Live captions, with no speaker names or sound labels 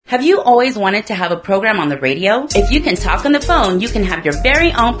Have you always wanted to have a program on the radio? If you can talk on the phone, you can have your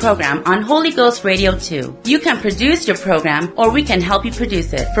very own program on Holy Ghost Radio too. You can produce your program, or we can help you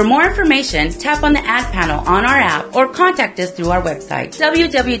produce it. For more information, tap on the ad panel on our app or contact us through our website,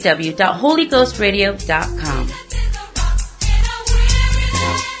 www.holyghostradio.com.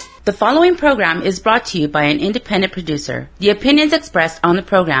 The following program is brought to you by an independent producer. The opinions expressed on the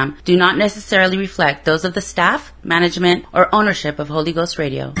program do not necessarily reflect those of the staff, management, or ownership of Holy Ghost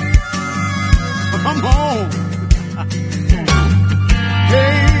Radio. Come on.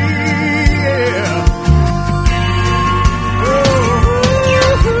 Hey, yeah.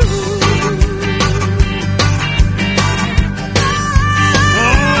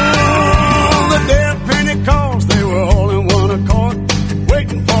 Oh, the day of Pentecost, they were all in one accord,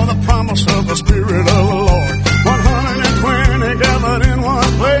 waiting for the promise of the Spirit of the Lord. 120 gathered in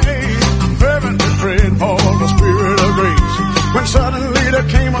one place, fervently praying for the Spirit of grace. When suddenly there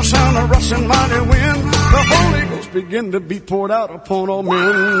came a sound of rushing mighty wind, the Holy Ghost began to be poured out upon all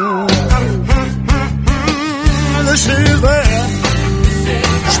men. This is that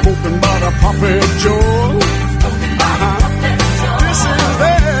spoken by the prophet Joel. This is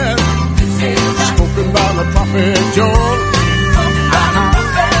that spoken by the prophet Joel.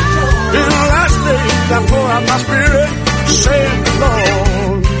 In the last days I pour out my Spirit, saith the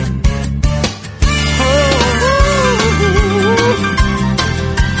Lord.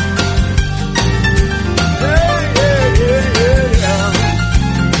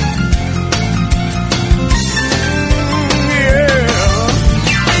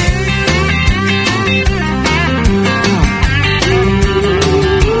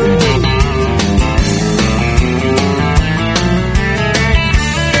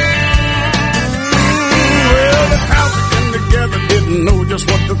 Just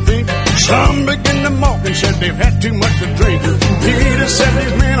what to think. Some begin to mock and said they've had too much to drink. Peter said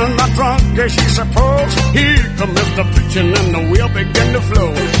these men are not drunk as you suppose. Here comes the preaching and the wheel began to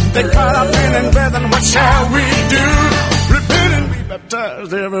flow. They cried out, men and brethren, what shall we do? Repent and be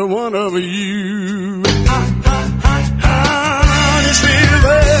baptized, every one of you. You see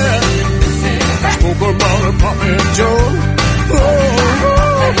that spoke about the prophet Joel.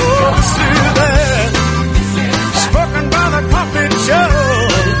 You see that spoken by the prophet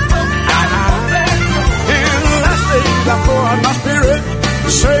Joel. I pour out my Spirit,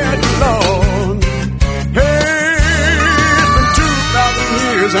 saith the Lord. Hey, it's been 2,000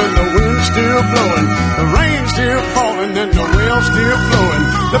 years and the wind's still blowing, the rain's still falling and the well's still flowing.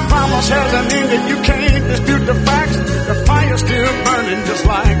 The promise hasn't ended, you can't dispute the facts. The fire's still burning just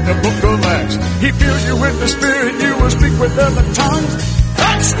like the book of Acts. He fills you with the Spirit, you will speak with other tongues.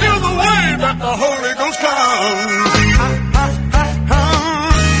 That's still the way that the Holy Ghost comes.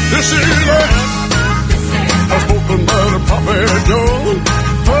 This is it. Spoken by the prophet Joel.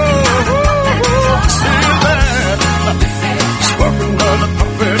 See that? Spoken by the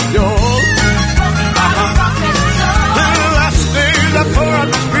prophet Joel. In the last days I pour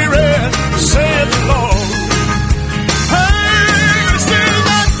out the Spirit, saith the Lord. Hey, see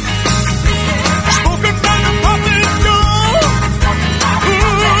that? Spoken by the prophet Joel.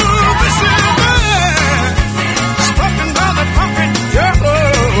 This is that? Spoken by the prophet Joel.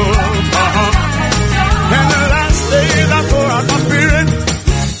 In the last days I pour out my Spirit. In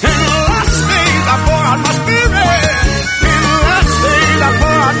the last days I pour out my Spirit. In the last days I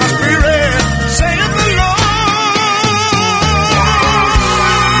pour out my Spirit, saith the Lord.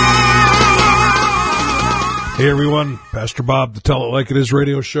 Hey everyone, Pastor Bob, the Tell It Like It Is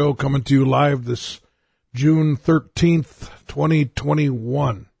radio show, coming to you live this June 13th,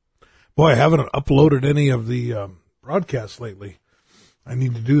 2021. Boy, I haven't uploaded any of the broadcasts lately. I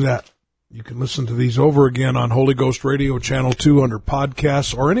need to do that. You can listen to these over again on Holy Ghost Radio Channel 2 under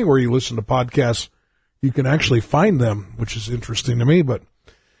podcasts, or anywhere you listen to podcasts. You can actually find them, which is interesting to me, but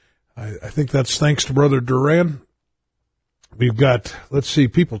I think that's thanks to Brother Duran. We've got, let's see,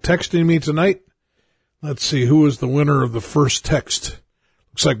 people texting me tonight. Let's see, who is the winner of the first text?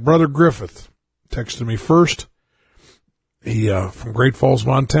 Looks like Brother Griffith texted me first. He, from Great Falls,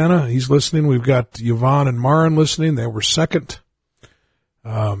 Montana. He's listening. We've got Yvonne and Marin listening. They were second.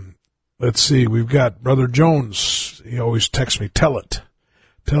 Let's see, we've got Brother Jones. He always texts me, tell it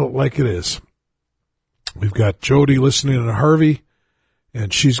like it is. We've got Jody listening and Harvey,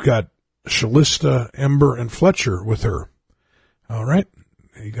 and she's got Shalista, Ember, and Fletcher with her. All right.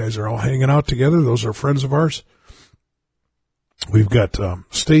 You guys are all hanging out together. Those are friends of ours. We've got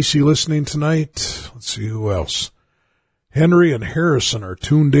Stacy listening tonight. Let's see who else. Henry and Harrison are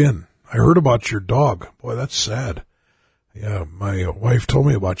tuned in. I heard about your dog. Boy, that's sad. Yeah, my wife told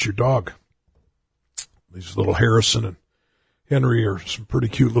me about your dog. These little Harrison and Henry are some pretty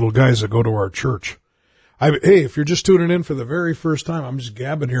cute little guys that go to our church. Hey, if you're just tuning in for the very first time, I'm just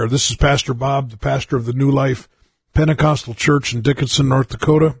gabbing here. This is Pastor Bob, the pastor of the New Life Pentecostal Church in Dickinson, North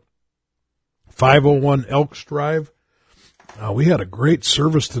Dakota, 501 Elks Drive. We had a great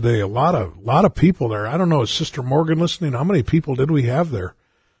service today. A lot of people there. I don't know, is Sister Morgan listening? How many people did we have there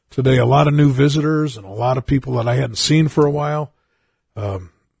today? A lot of new visitors and a lot of people that I hadn't seen for a while.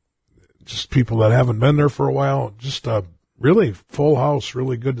 Just people that haven't been there for a while. Just really full house.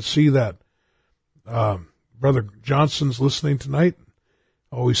 Really good to see that. Brother Johnson's listening tonight.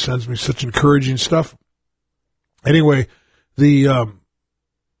 Always sends me such encouraging stuff. Anyway,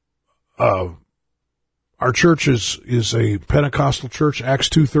 our church is a Pentecostal church. Acts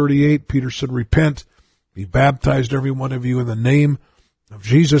 2:38, Peter said, repent, be baptized every one of you in the name of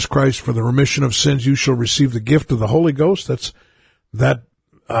Jesus Christ for the remission of sins. You shall receive the gift of the Holy Ghost. That's that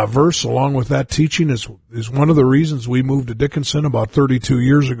verse, along with that teaching, is one of the reasons we moved to Dickinson about 32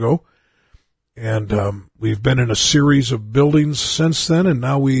 years ago. And we've been in a series of buildings since then, and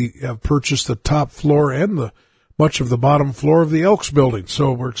now we have purchased the top floor and much of the bottom floor of the Elks building.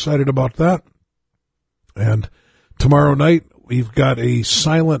 So we're excited about that. And tomorrow night we've got an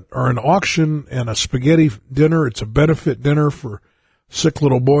auction and a spaghetti dinner. It's a benefit dinner for a sick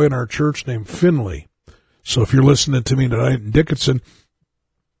little boy in our church named Finley. So if you're listening to me tonight in Dickinson,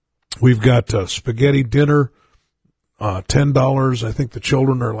 we've got a spaghetti dinner, $10. I think the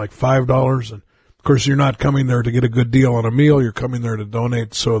children are like $5. And of course, you're not coming there to get a good deal on a meal. You're coming there to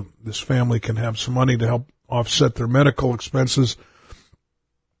donate so this family can have some money to help offset their medical expenses.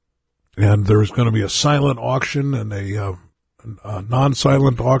 And there's going to be a silent auction and a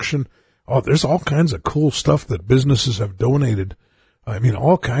non-silent auction. Oh, there's all kinds of cool stuff that businesses have donated. I mean,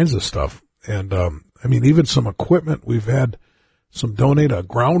 all kinds of stuff. And, even some equipment. We've had some donate a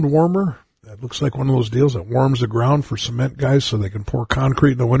ground warmer. That looks like one of those deals that warms the ground for cement guys so they can pour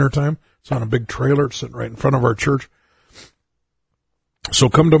concrete in the wintertime. It's on a big trailer. It's sitting right in front of our church. So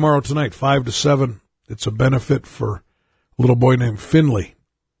come tomorrow tonight, 5 to 7. It's a benefit for a little boy named Finley.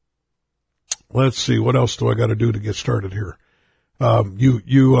 Let's see, what else do I got to do to get started here?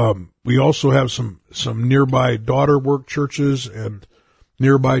 We also have some nearby daughter work churches and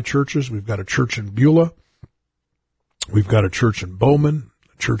nearby churches. We've got a church in Beulah. We've got a church in Bowman,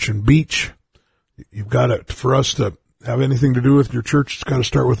 a church in Beach. You've got to, for us to have anything to do with your church, it's got to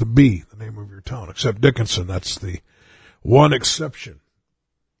start with a B, the name of your town, except Dickinson. That's the one exception.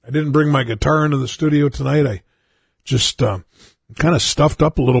 I didn't bring my guitar into the studio tonight. I just, kind of stuffed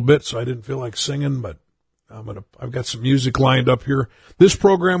up a little bit, so I didn't feel like singing, but I've got some music lined up here. This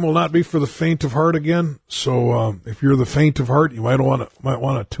program will not be for the faint of heart again, so if you're the faint of heart, you might want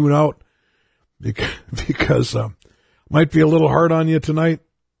to tune out because might be a little hard on you tonight,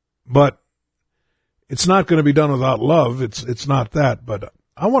 but it's not going to be done without love. It's not that, but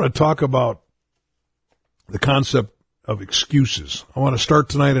I want to talk about the concept of excuses. I want to start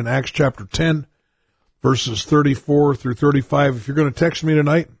tonight in Acts chapter 10. Verses 34 through 35. If you're going to text me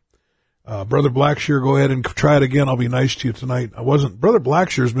tonight, Brother Blackshear, go ahead and try it again. I'll be nice to you tonight. Brother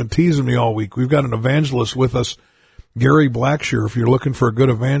Blackshear's been teasing me all week. We've got an evangelist with us, Gary Blackshear. If you're looking for a good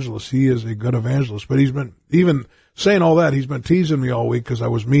evangelist, he is a good evangelist. But he's been, even saying all that, he's been teasing me all week because I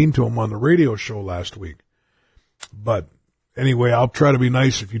was mean to him on the radio show last week. But anyway, I'll try to be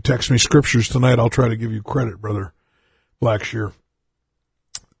nice. If you text me scriptures tonight, I'll try to give you credit, Brother Blackshear.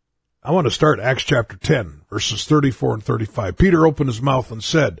 I want to start Acts chapter 10, verses 34 and 35. Peter opened his mouth and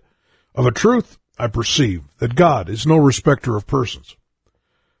said, of a truth I perceive that God is no respecter of persons,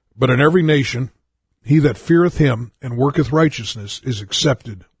 but in every nation he that feareth him and worketh righteousness is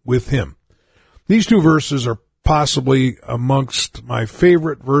accepted with him. These two verses are possibly amongst my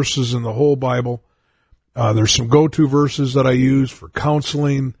favorite verses in the whole Bible. There's some go-to verses that I use for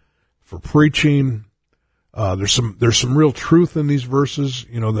counseling, for preaching. There's some real truth in these verses.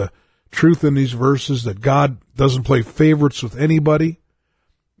 You know, the truth in these verses that God doesn't play favorites with anybody.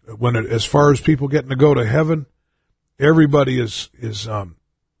 As far as people getting to go to heaven, everybody is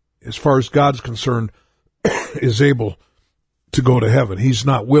as far as God's concerned, is able to go to heaven. He's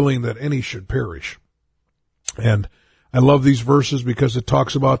not willing that any should perish. And I love these verses because it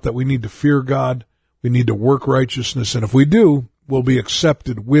talks about that we need to fear God, we need to work righteousness, and if we do, we'll be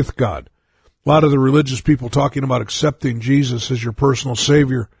accepted with God. A lot of the religious people talking about accepting Jesus as your personal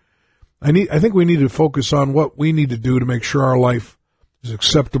Savior. I think we need to focus on what we need to do to make sure our life is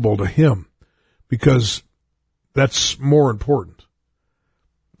acceptable to Him, because that's more important.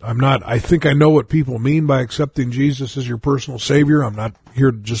 I think I know what people mean by accepting Jesus as your personal Savior. I'm not here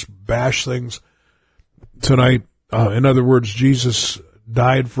to just bash things tonight. In other words, Jesus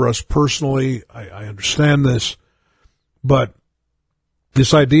died for us personally. I understand this, but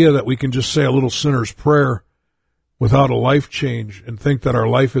This idea that we can just say a little sinner's prayer without a life change and think that our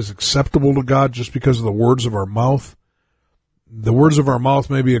life is acceptable to God just because of the words of our mouth. The words of our mouth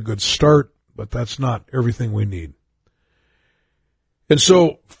may be a good start, but that's not everything we need. And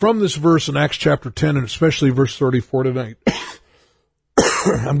so from this verse in Acts chapter 10, and especially verse 34 tonight,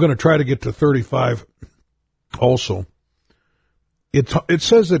 I'm going to try to get to 35 also. It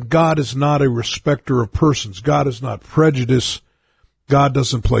says that God is not a respecter of persons. God is not prejudiced. God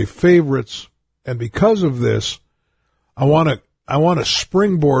doesn't play favorites. And because of this, I want to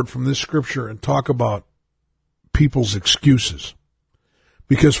springboard from this scripture and talk about people's excuses.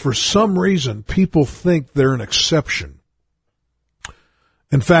 Because for some reason, people think they're an exception.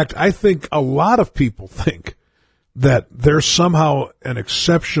 In fact, I think a lot of people think that they're somehow an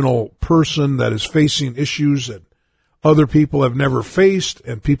exceptional person that is facing issues that other people have never faced,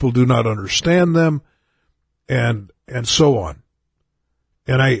 and people do not understand them, and so on.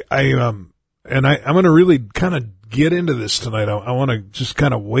 And I'm going to really kind of get into this tonight. I want to just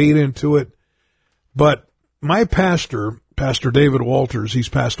kind of wade into it. But my pastor, Pastor David Walters, he's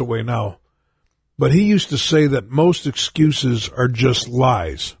passed away now, but he used to say that most excuses are just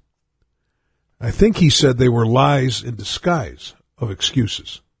lies. I think he said they were lies in disguise of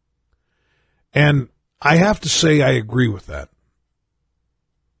excuses. And I have to say I agree with that.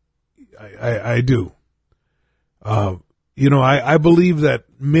 I do. I believe that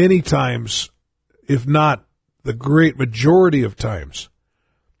many times, if not the great majority of times,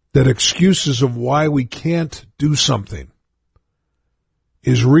 that excuses of why we can't do something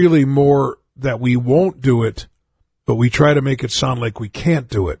is really more that we won't do it, but we try to make it sound like we can't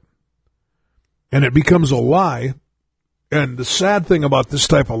do it. And it becomes a lie. And the sad thing about this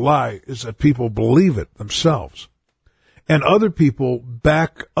type of lie is that people believe it themselves. And other people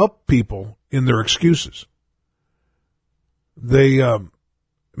back up people in their excuses. They,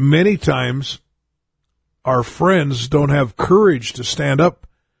 many times, our friends don't have courage to stand up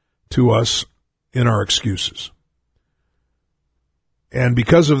to us in our excuses. And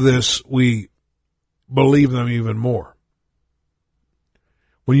because of this, we believe them even more.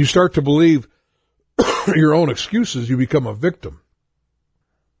 When you start to believe your own excuses, you become a victim.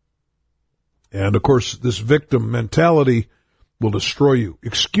 And, of course, this victim mentality will destroy you.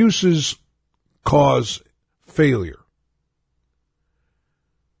 Excuses cause failure.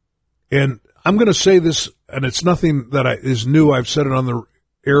 And I'm going to say this, and it's nothing that is new. I've said it on the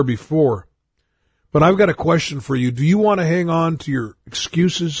air before. But I've got a question for you. Do you want to hang on to your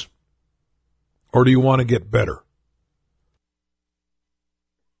excuses, or do you want to get better?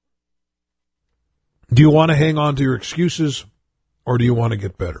 Do you want to hang on to your excuses, or do you want to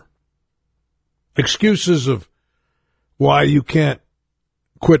get better? Excuses of why you can't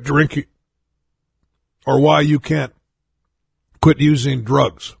quit drinking, or why you can't quit using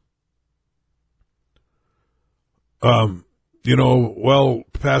drugs. Well,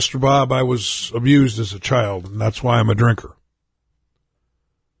 Pastor Bob, I was abused as a child, and that's why I'm a drinker.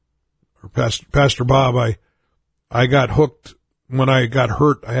 Or Pastor Bob, I got hooked when I got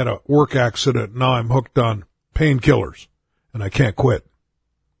hurt. I had a work accident. Now I'm hooked on painkillers, and I can't quit.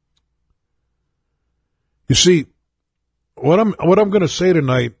 You see, what I'm going to say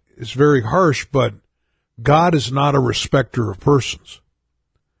tonight is very harsh, but God is not a respecter of persons.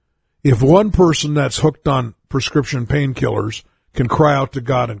 If one person that's hooked on prescription painkillers can cry out to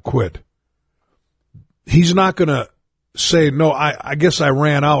God and quit, he's not going to say, no, I guess I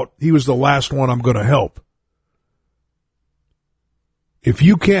ran out. He was the last one I'm going to help. If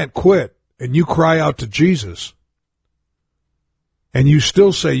you can't quit and you cry out to Jesus and you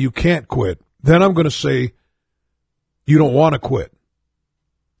still say you can't quit, then I'm going to say you don't want to quit.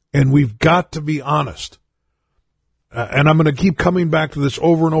 And we've got to be honest. And I'm going to keep coming back to this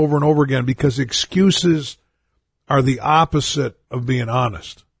over and over and over again, because excuses are the opposite of being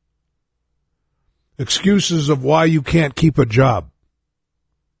honest. Excuses of why you can't keep a job.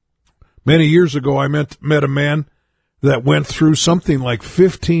 Many years ago, I met a man that went through something like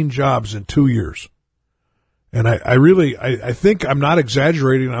 15 jobs in 2 years. And I think I'm not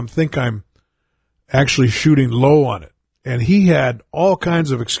exaggerating. I think I'm actually shooting low on it. And he had all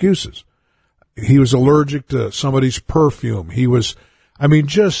kinds of excuses. He was allergic to somebody's perfume. He was, I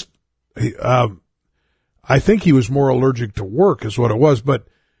think he was more allergic to work is what it was. But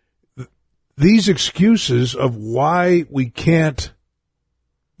these excuses of why we can't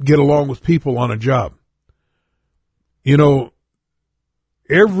get along with people on a job.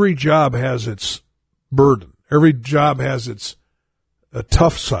 Every job has its burden. Every job has its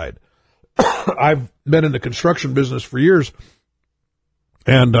tough side. I've been in the construction business for years,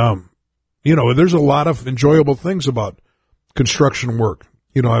 and, there's a lot of enjoyable things about construction work.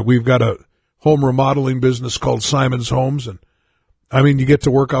 You know, we've got a home remodeling business called Simon's Homes, and I mean, you get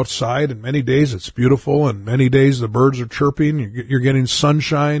to work outside, and many days it's beautiful, and many days the birds are chirping. You're getting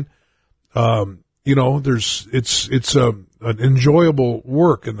sunshine. You know, it's an enjoyable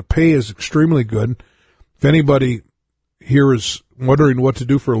work, and the pay is extremely good. If anybody here is wondering what to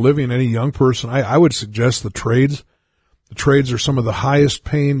do for a living, any young person, I would suggest the trades. The trades are some of the highest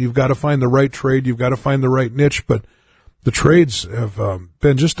paying. You've got to find the right trade. You've got to find the right niche, but the trades have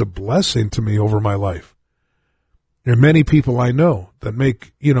been just a blessing to me over my life. There are many people I know that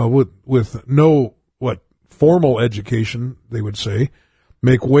make, you know, with no, formal education, they would say,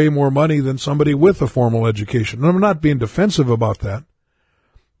 make way more money than somebody with a formal education. And I'm not being defensive about that,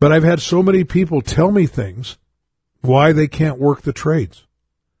 but I've had so many people tell me things, why they can't work the trades.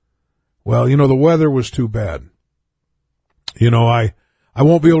 Well, you know, the weather was too bad. You know, I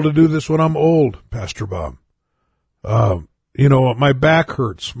won't be able to do this when I'm old, Pastor Bob. You know, my back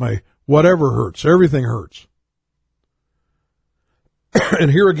hurts, my whatever hurts, everything hurts.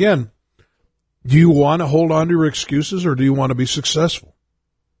 And here again, do you want to hold on to your excuses, or do you want to be successful?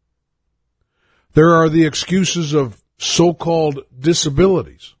 There are the excuses of so-called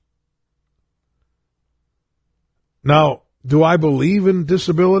disabilities. Now, do I believe in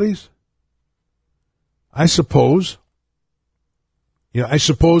disabilities? I suppose. Yeah, I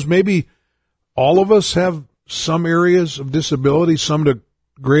suppose maybe all of us have some areas of disability, some to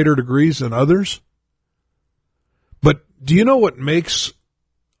greater degrees than others. But do you know what makes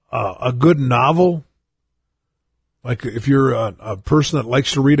a good novel? Like if you're a person that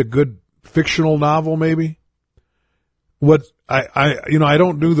likes to read a good fictional novel, maybe. What I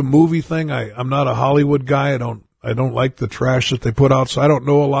don't do the movie thing. I'm not a Hollywood guy. I don't like the trash that they put out, so I don't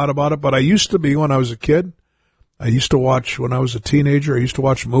know a lot about it. But I used to be when I was a kid. I used to watch when I was a teenager. I used to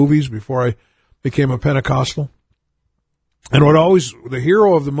watch movies before I became a Pentecostal. And the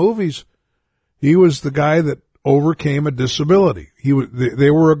hero of the movies, he was the guy that overcame a disability.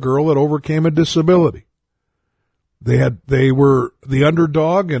 They were a girl that overcame a disability. They were the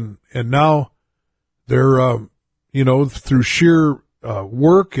underdog, and now they're, through sheer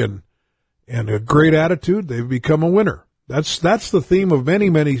work and a great attitude, they've become a winner. That's the theme of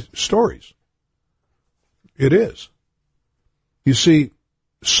many, many stories. It is. You see,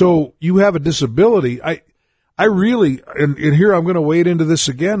 so you have a disability. I really, and here I'm going to wade into this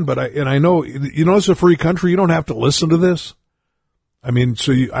again, but I know, it's a free country. You don't have to listen to this. I mean,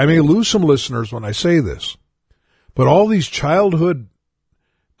 I may lose some listeners when I say this, but all these childhood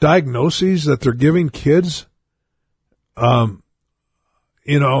diagnoses that they're giving kids, I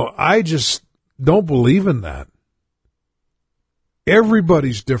just don't believe in that.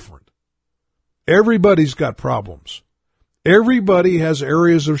 Everybody's different. Everybody's got problems. Everybody has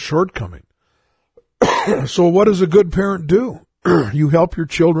areas of shortcoming. So what does a good parent do? You help your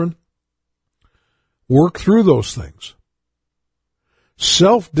children work through those things.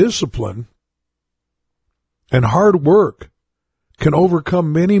 Self-discipline and hard work can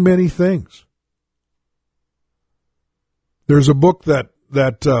overcome many, many things. There's a book that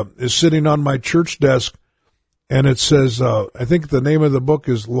is sitting on my church desk, and it says, I think the name of the book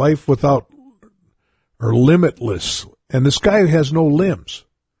is Life Without or Limitless. And this guy has no limbs.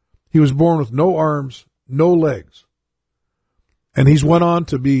 He was born with no arms, no legs. And he's went on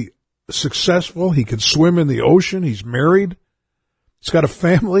to be successful. He can swim in the ocean. He's married. He's got a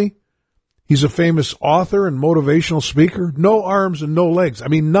family. He's a famous author and motivational speaker. No arms and no legs. I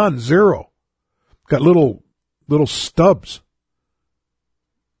mean, none, zero. Got little stubs.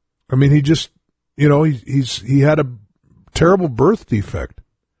 I mean, he just, he had a terrible birth defect.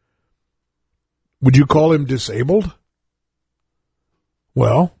 Would you call him disabled?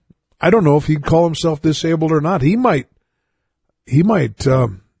 Well, I don't know if he'd call himself disabled or not. He might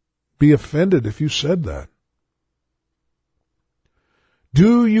be offended if you said that.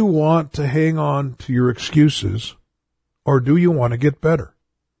 Do you want to hang on to your excuses, or do you want to get better?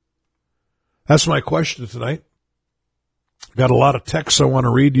 That's my question tonight. Got a lot of texts I want to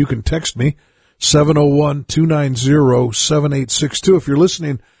read. You can text me, 701-290-7862. If you're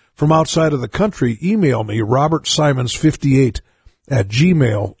listening from outside of the country, email me,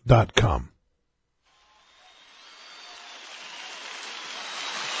 robertsimons58@gmail.com.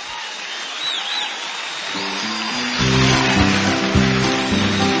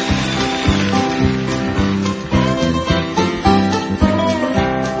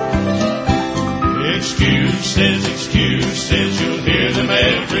 Excuses, you'll hear them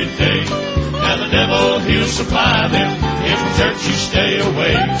every day. Now the devil, he'll supply them if from church you stay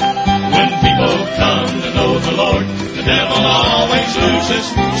away. When people come to know the Lord, the devil always loses.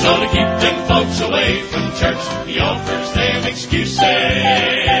 So to keep them folks away from church, he offers them excuses.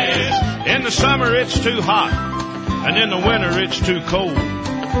 In the summer it's too hot, and in the winter it's too cold.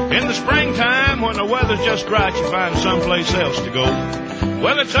 In the springtime, when the weather's just right, you find someplace else to go.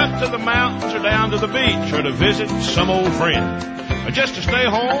 Well, it's up to the mountains or down to the beach or to visit some old friend, or just to stay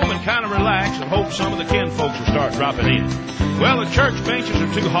home and kind of relax and hope some of the kin folks will start dropping in. Well, the church benches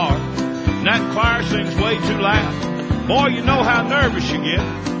are too hard, and that choir sings way too loud. Boy, you know how nervous you get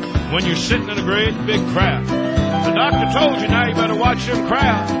when you're sitting in a great big crowd. The doctor told you now you better watch them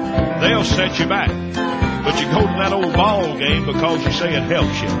crowds. They'll set you back. But you go to that old ball game because you say it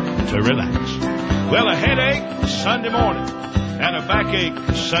helps you to relax. Well, a headache Sunday morning and a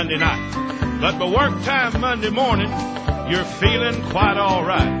backache Sunday night. But by work time Monday morning, you're feeling quite all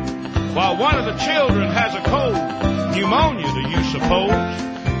right. While one of the children has a cold, pneumonia do you suppose?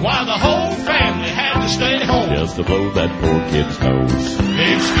 While the whole family had to stay home just to blow that poor kid's nose.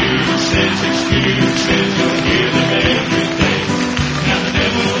 Excuses, excuses, you'll hear them every day. Now the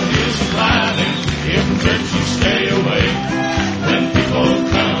devil will supply them if from church you stay away. When people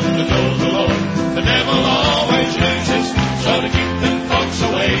come to know the Lord, the devil always loses. So to keep them folks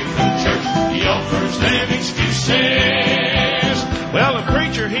away from church, he offers them excuses. Well, the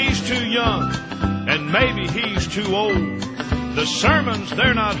preacher, he's too young, and maybe he's too old. The sermons,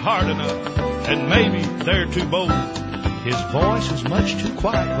 they're not hard enough, and maybe they're too bold. His voice is much too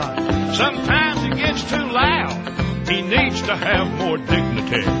quiet like. Sometimes it gets too loud. He needs to have more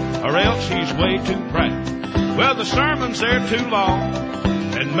dignity, or else he's way too proud. Well, the sermons, they're too long,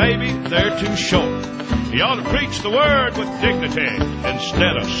 and maybe they're too short. He ought to preach the word with dignity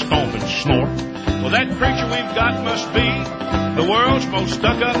instead of stomp and snort. Well, that preacher we've got must be the world's most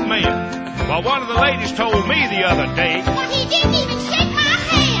stuck-up man. Well, one of the ladies told me the other day, well, he didn't even shake my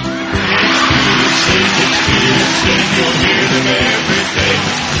hand. Excuses, you'll hear them every day.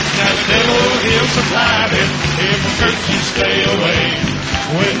 Now the devil, he'll supply them if from church you stay away.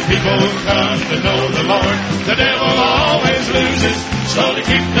 When people come to know the Lord, the devil always loses. So to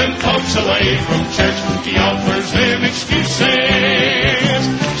keep them folks away from church, he offers them excuses.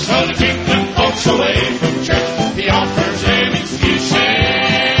 So to keep them folks away from church, he offers them excuses.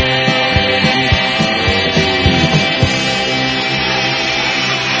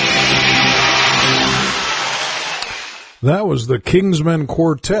 That was the Kingsmen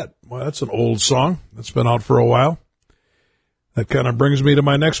Quartet. Well, that's an old song. That's been out for a while. That kind of brings me to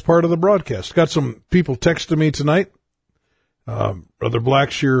my next part of the broadcast. Got some people texting me tonight. Brother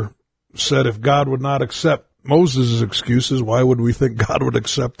Blackshear said if God would not accept Moses' excuses, why would we think God would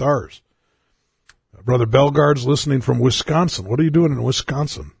accept ours? Brother Belgard's listening from Wisconsin. What are you doing in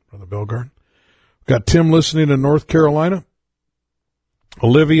Wisconsin, Brother Belgard? Got Tim listening in North Carolina.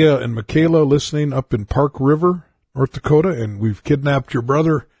 Olivia and Michaela listening up in Park River, North Dakota. And we've kidnapped your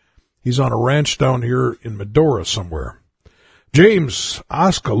brother. He's on a ranch down here in Medora somewhere. James,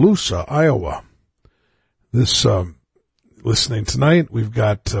 Oskaloosa, Iowa. This, listening tonight. We've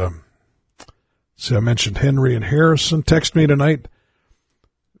got, see, I mentioned Henry and Harrison. Text me tonight,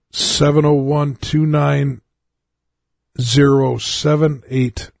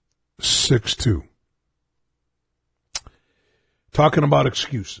 701-290-7862. Talking about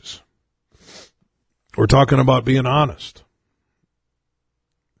excuses. We're talking about being honest.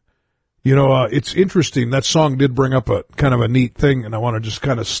 You know, it's interesting. That song did bring up a kind of a neat thing, and I want to just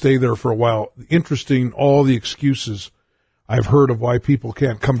kind of stay there for a while. Interesting, all the excuses I've heard of why people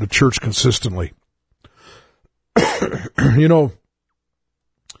can't come to church consistently. You know,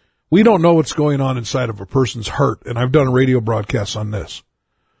 we don't know what's going on inside of a person's heart, and I've done radio broadcasts on this.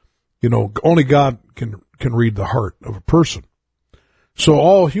 You know, only God can read the heart of a person. So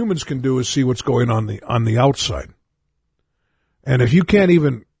all humans can do is see what's going on the outside. And if you can't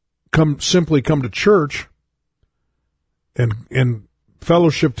even simply come to church and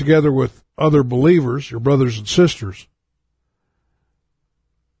fellowship together with other believers, your brothers and sisters,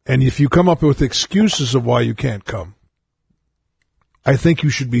 and if you come up with excuses of why you can't come, I think you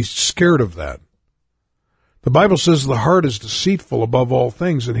should be scared of that. The Bible says the heart is deceitful above all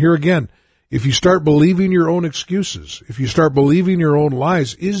things. And here again, if you start believing your own excuses, if you start believing your own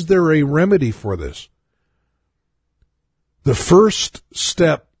lies, is there a remedy for this? The first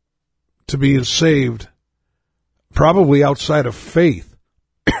step to being saved, probably outside of faith,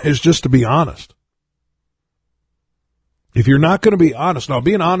 is just to be honest. If you're not going to be honest, now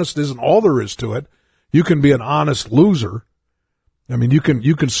being honest isn't all there is to it. You can be an honest loser. I mean, you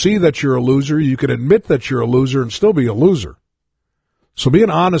can see that you're a loser. You can admit that you're a loser and still be a loser. So being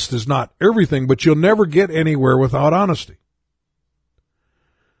honest is not everything, but you'll never get anywhere without honesty.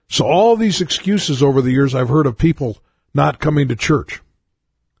 So all these excuses over the years I've heard of people not coming to church.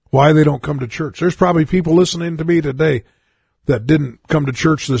 Why they don't come to church. There's probably people listening to me today that didn't come to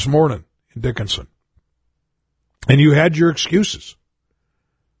church this morning in Dickinson. And you had your excuses.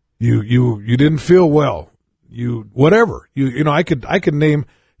 You didn't feel well. Whatever. I could name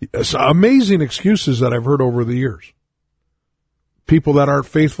amazing excuses that I've heard over the years. People that aren't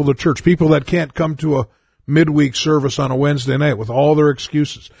faithful to church. People that can't come to a midweek service on a Wednesday night with all their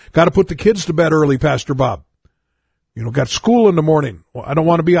excuses. Got to put the kids to bed early, Pastor Bob. Got school in the morning. Well, I don't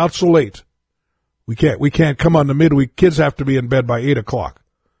want to be out so late. We can't come on the midweek. Kids have to be in bed by 8 o'clock.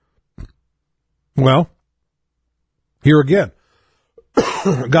 Well, here again,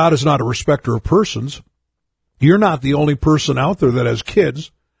 God is not a respecter of persons. You're not the only person out there that has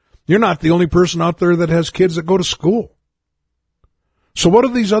kids. You're not the only person out there that has kids that go to school. So what do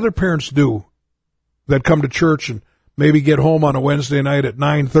these other parents do that come to church and maybe get home on a Wednesday night at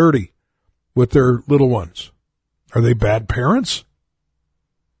 9:30 with their little ones? Are they bad parents?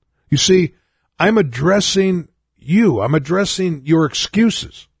 You see, I'm addressing you. I'm addressing your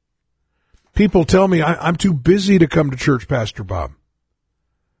excuses. People tell me I'm too busy to come to church, Pastor Bob.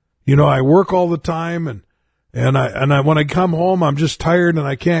 I work all the time and when I come home, I'm just tired and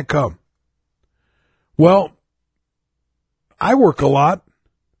I can't come. Well, I work a lot,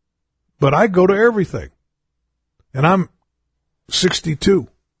 but I go to everything. And I'm 62.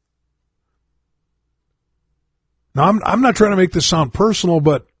 Now, I'm not trying to make this sound personal,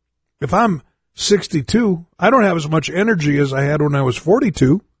 but if I'm 62, I don't have as much energy as I had when I was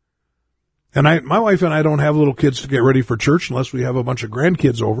 42. And my wife and I don't have little kids to get ready for church unless we have a bunch of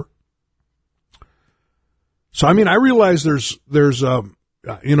grandkids over. So, I realize there's some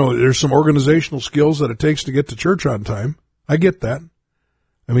organizational skills that it takes to get to church on time. I get that.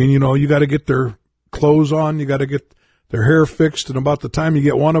 You got to get their clothes on. You got to get their hair fixed. And about the time you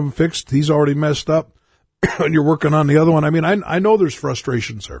get one of them fixed, he's already messed up. And you're working on the other one. I know there's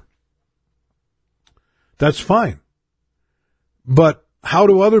frustrations there. That's fine. But how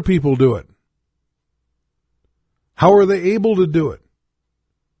do other people do it? How are they able to do it?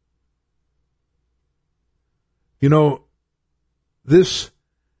 These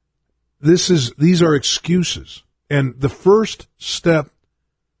are excuses. And the first step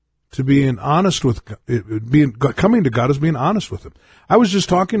to being honest with, coming to God is being honest with Him. I was just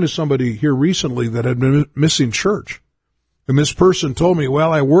talking to somebody here recently that had been missing church. And this person told me,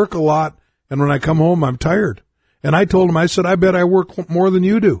 well, I work a lot, and when I come home, I'm tired. And I told him, I said, I bet I work more than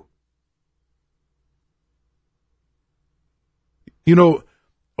you do.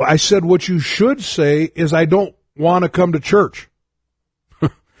 I said, what you should say is, I don't want to come to church.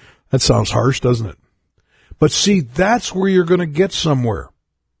 That sounds harsh, doesn't it? But see, that's where you're going to get somewhere.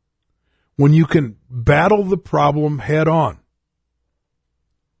 When you can battle the problem head on.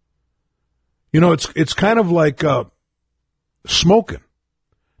 It's kind of like smoking.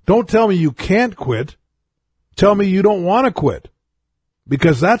 Don't tell me you can't quit. Tell me you don't want to quit.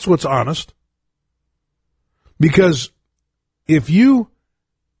 Because that's what's honest. Because if you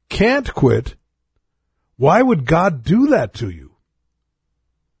can't quit, why would God do that to you?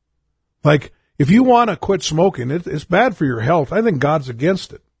 Like, if you want to quit smoking, it's bad for your health. I think God's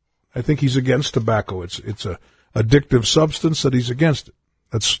against it. I think He's against tobacco. It's a addictive substance that He's against it.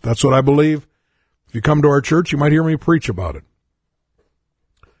 That's what I believe. If you come to our church, you might hear me preach about it.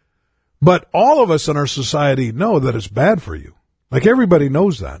 But all of us in our society know that it's bad for you. Like, everybody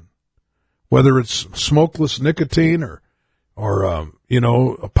knows that. Whether it's smokeless nicotine or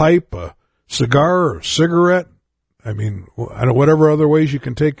a pipe, a cigar, or a cigarette. Whatever other ways you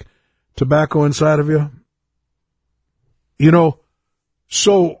can take tobacco inside of you.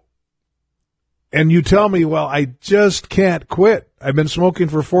 And you tell me, well, I just can't quit. I've been smoking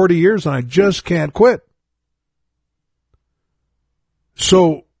for 40 years and I just can't quit.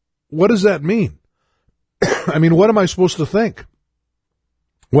 So what does that mean? What am I supposed to think?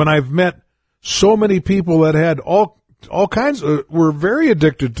 When I've met so many people that had all kinds of, were very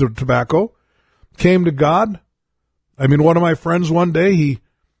addicted to tobacco, came to God. One of my friends one day,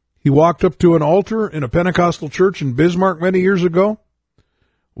 he walked up to an altar in a Pentecostal church in Bismarck many years ago.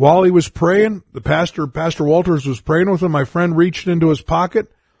 While he was praying, Pastor Walters was praying with him. My friend reached into his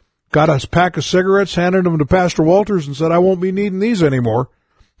pocket, got a pack of cigarettes, handed them to Pastor Walters, and said, I won't be needing these anymore.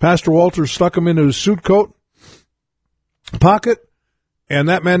 Pastor Walters stuck them into his suit coat pocket, and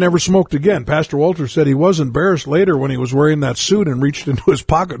that man never smoked again. Pastor Walters said he was embarrassed later when he was wearing that suit and reached into his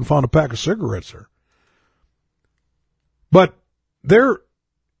pocket and found a pack of cigarettes there. But there,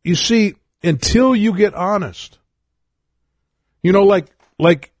 you see, until you get honest,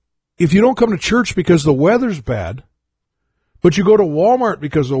 like if you don't come to church because the weather's bad, but you go to Walmart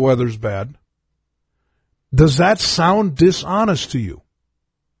because the weather's bad. Does that sound dishonest to you?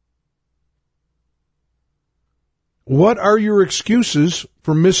 What are your excuses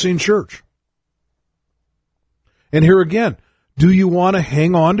for missing church? And here again, do you want to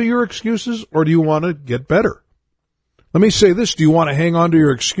hang on to your excuses or do you want to get better? Let me say this. Do you want to hang on to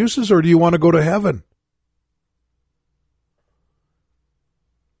your excuses or do you want to go to heaven?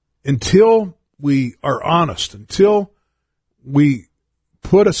 Until we are honest, until we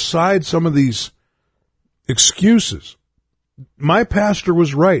put aside some of these excuses, my pastor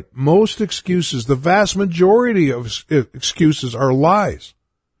was right. Most excuses, the vast majority of excuses are lies.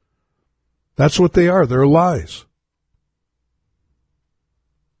 That's what they are. They're lies.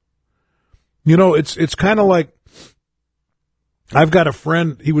 You know, it's kind of like, I've got a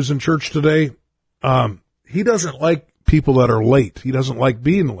friend, he was in church today. He doesn't like people that are late. He doesn't like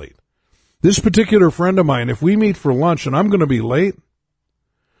being late. This particular friend of mine, if we meet for lunch and I'm going to be late,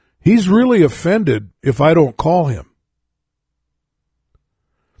 he's really offended if I don't call him,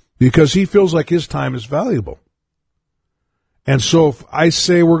 because he feels like his time is valuable. And so if I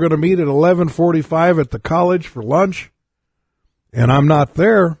say we're going to meet at 11:45 at the college for lunch and I'm not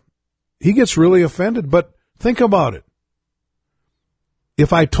there, he gets really offended. But think about it.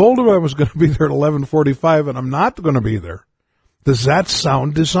 If I told him I was going to be there at 11:45 and I'm not going to be there, does that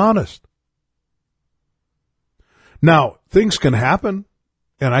sound dishonest? Now, things can happen,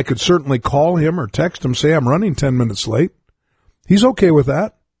 and I could certainly call him or text him, say I'm running 10 minutes late. He's okay with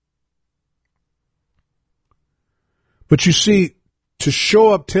that. But you see, to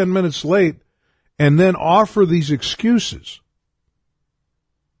show up 10 minutes late and then offer these excuses.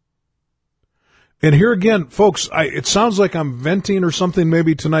 And here again, folks, it sounds like I'm venting or something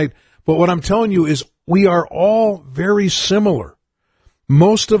maybe tonight, but what I'm telling you is we are all very similar.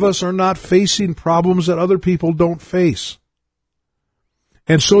 Most of us are not facing problems that other people don't face.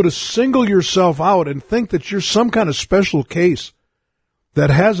 And so to single yourself out and think that you're some kind of special case that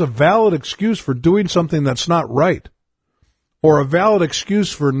has a valid excuse for doing something that's not right, or a valid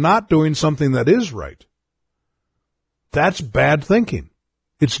excuse for not doing something that is right, that's bad thinking.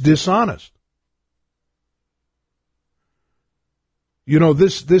 It's dishonest. You know,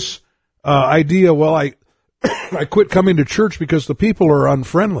 this idea, well, I quit coming to church because the people are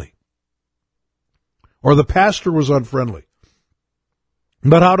unfriendly, or the pastor was unfriendly.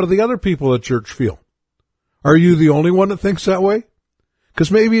 But how do the other people at church feel? Are you the only one that thinks that way?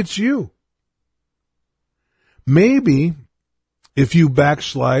 Because maybe it's you. Maybe if you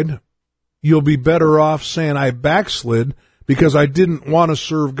backslide, you'll be better off saying I backslid because I didn't want to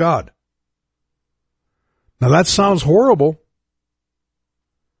serve God. Now that sounds horrible,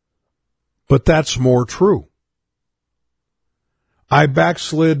 but that's more true. I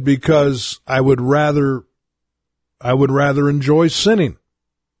backslid because I would rather enjoy sinning.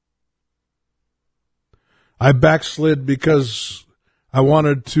 I backslid because I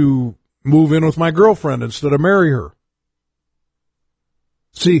wanted to move in with my girlfriend instead of marry her.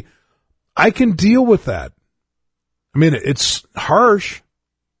 See, I can deal with that. I mean, it's harsh,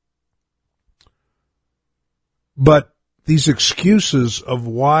 but these excuses of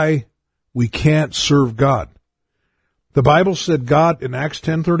why we can't serve God. The Bible said God, in Acts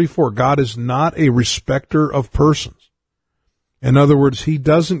 10:34, God is not a respecter of persons. In other words, he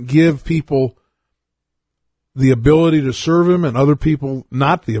doesn't give people the ability to serve him and other people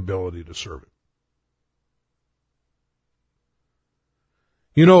not the ability to serve him.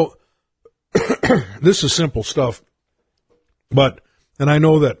 You know, this is simple stuff, and I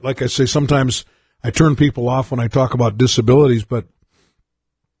know that, like I say, sometimes I turn people off when I talk about disabilities, but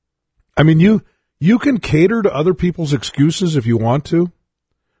I mean, you can cater to other people's excuses if you want to,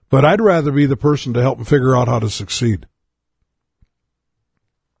 but I'd rather be the person to help them figure out how to succeed.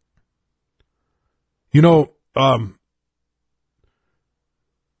 You know,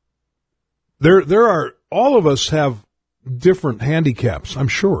 there are, all of us have different handicaps, I'm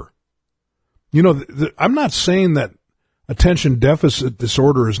sure. You know, I'm not saying that attention deficit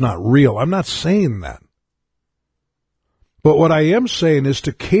disorder is not real. I'm not saying that. But what I am saying is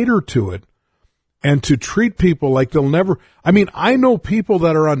to cater to it and to treat people like they'll never, I mean, I know people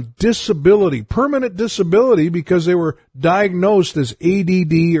that are on disability, permanent disability, because they were diagnosed as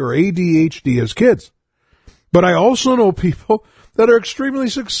ADD or ADHD as kids. But I also know people that are extremely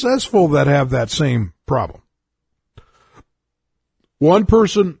successful that have that same problem. One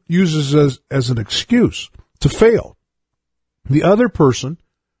person uses as an excuse to fail. The other person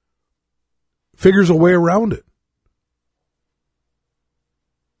figures a way around it.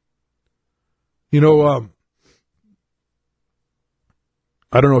 You know,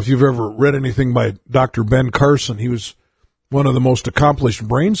 I don't know if you've ever read anything by Dr. Ben Carson. He was one of the most accomplished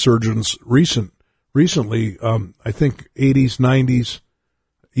brain surgeons recently, I think 80s, 90s,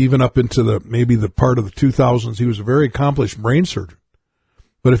 even up into maybe the part of the 2000s. He was a very accomplished brain surgeon.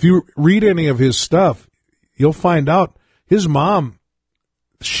 But if you read any of his stuff, you'll find out his mom,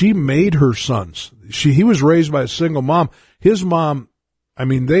 she made her sons. He was raised by a single mom. His mom, I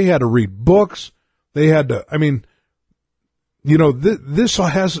mean, they had to read books. They had to, I mean, you know, this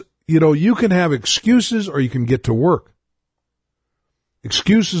has, you know, you can have excuses or you can get to work.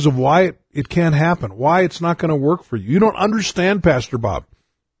 Excuses of why it can't happen, why it's not going to work for you. You don't understand, Pastor Bob.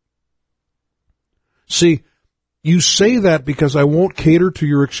 See, you say that because I won't cater to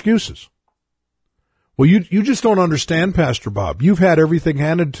your excuses. Well, you just don't understand, Pastor Bob. You've had everything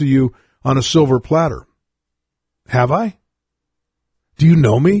handed to you on a silver platter. Have I? Do you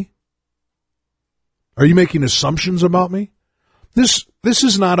know me? Are you making assumptions about me? This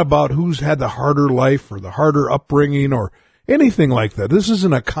is not about who's had the harder life or the harder upbringing or anything like that. This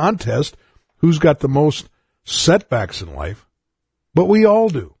isn't a contest who's got the most setbacks in life, but we all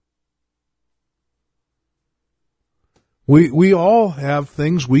do. We all have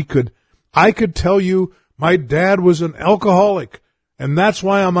things I could tell you my dad was an alcoholic and that's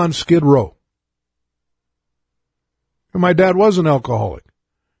why I'm on Skid Row. And my dad was an alcoholic.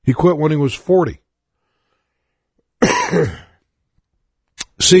 He quit when he was 40.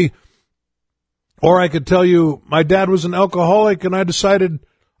 See, or I could tell you my dad was an alcoholic and I decided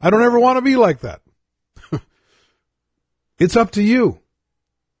I don't ever want to be like that. It's up to you.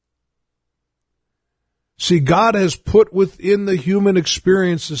 See, God has put within the human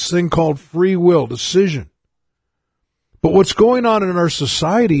experience this thing called free will, decision. But what's going on in our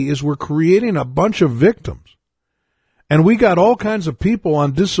society is we're creating a bunch of victims. And we got all kinds of people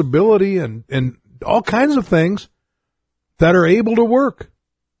on disability and all kinds of things that are able to work.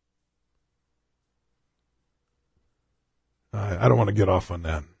 I don't want to get off on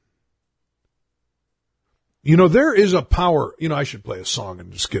that. You know, there is a power. You know, I should play a song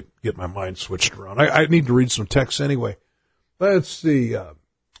and just get my mind switched around. I need to read some text anyway. Let's see.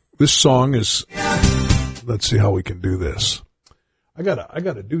 This song is, let's see how we can do this. I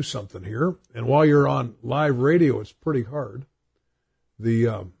gotta do something here. And while you're on live radio, it's pretty hard.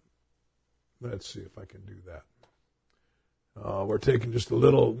 Let's see if I can do that. We're taking just a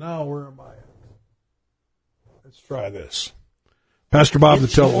little, now where am I? Let's try this. Pastor Bob, to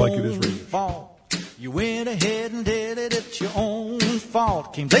tell it like it is radio. You went ahead and did it, it's your own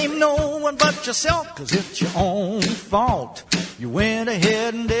fault. Can't blame no one but yourself, 'cause it's your own fault. You went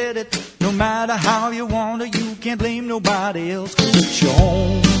ahead and did it, no matter how you want to, you can't blame nobody else, 'cause it's your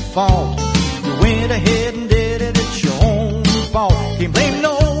own fault. You went ahead and did it, it's your own fault. Can't blame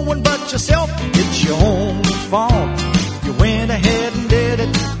no one but yourself, it's your own fault. You went ahead and did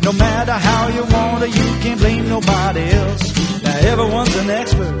it, no matter how you want to, you can't blame nobody else. Now everyone's an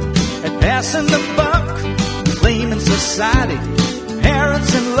expert at passing the buck, blaming society,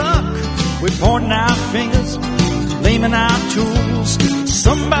 parents and luck. We're pointing our fingers, blaming our tools.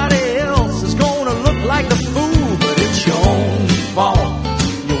 Somebody else is gonna look like the fool, but it's your own fault.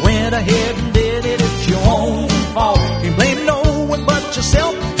 You went ahead and did it, it's your own fault. Can't blame no one but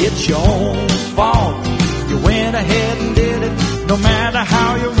yourself, it's your own fault. You went ahead and did it, no matter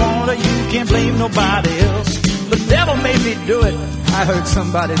how you want it, you can't blame nobody else. The devil made me do it, I heard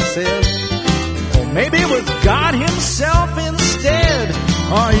somebody say. Or maybe it was God himself instead.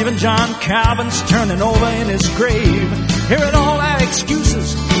 Or even John Calvin's turning over in his grave, hearing all our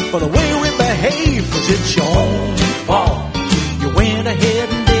excuses for the way we behave. 'Cause it's your own fault. You went ahead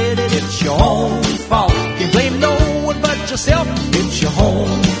and did it, it's your own fault. Can't blame no one but yourself, it's your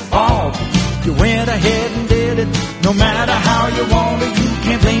own fault. You went ahead and did it, no matter how you want it, you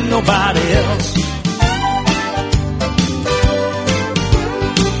can't blame nobody else.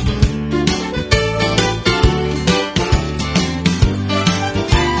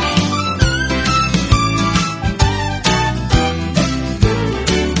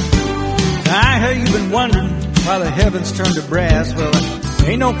 You've been wondering why the heavens turn to brass. Well,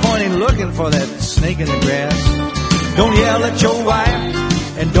 ain't no point in looking for that snake in the grass. Don't yell at your wife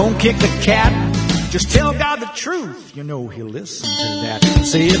and don't kick the cat. Just tell God the truth, you know he'll listen to that.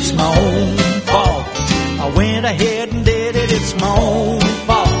 Say it's my own fault. I went ahead and did it, it's my own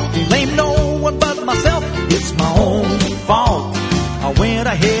fault. Can't blame no one but myself, it's my own fault. I went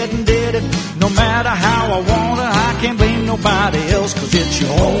ahead and did it, no matter how I want it, I can't blame nobody else, 'cause it's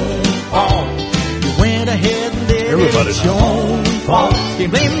your own fault. Went ahead and did it, it's your own fault.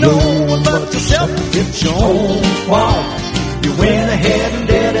 Can't blame no one but yourself, it's your own fault. You went ahead and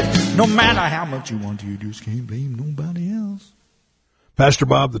did it, no matter how much you want to, you just can't blame nobody else. Pastor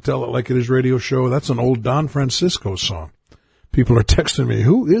Bob, the Tell It Like It Is radio show, that's an old Don Francisco song. People are texting me,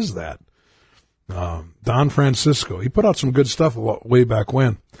 who is that? Don Francisco. He put out some good stuff way back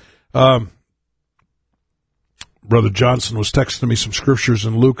when. Brother Johnson was texting me some scriptures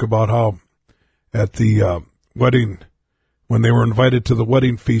in Luke about how at the wedding, when they were invited to the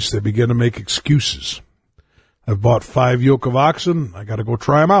wedding feast, they began to make excuses. I've bought 5 yoke of oxen. I got to go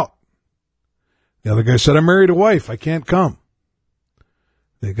try them out. The other guy said, I married a wife. I can't come.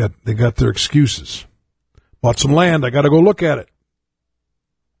 They got their excuses. Bought some land. I got to go look at it.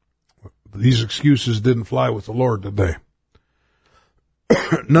 These excuses didn't fly with the Lord, did they?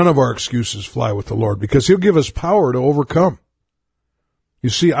 None of our excuses fly with the Lord because he'll give us power to overcome. You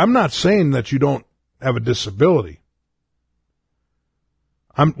see, I'm not saying that you don't have a disability.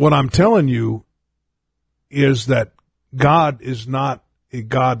 What I'm telling you is that God is not a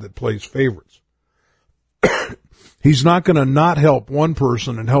God that plays favorites. He's not going to not help one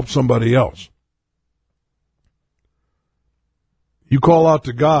person and help somebody else. You call out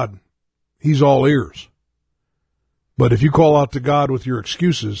to God, he's all ears. But if you call out to God with your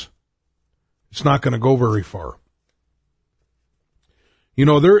excuses, it's not going to go very far. You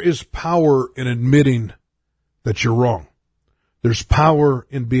know, there is power in admitting that you're wrong. There's power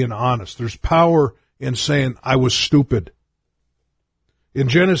in being honest. There's power in saying, I was stupid. In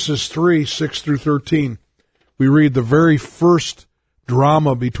Genesis 3, 6 through 13, we read the very first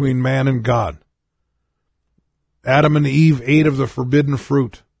drama between man and God. Adam and Eve ate of the forbidden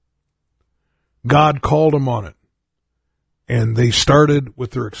fruit. God called them on it. And they started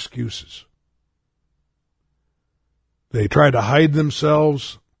with their excuses. They tried to hide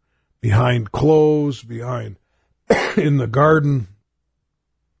themselves behind clothes, behind in the garden.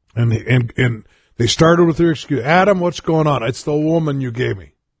 And they started with their excuse. Adam, what's going on? It's the woman you gave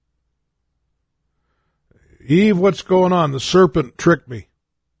me. Eve, what's going on? The serpent tricked me.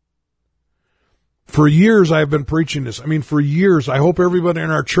 For years I've been preaching this. For years. I hope everybody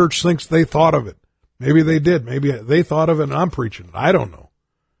in our church thinks they thought of it. Maybe they did. Maybe they thought of it and I'm preaching it. I don't know.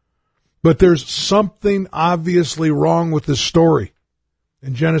 But there's something obviously wrong with this story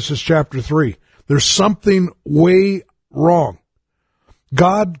in Genesis chapter 3. There's something way wrong.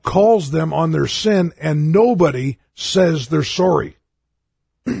 God calls them on their sin and nobody says they're sorry.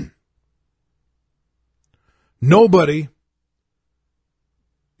 Nobody.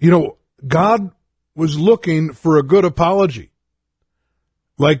 God was looking for a good apology.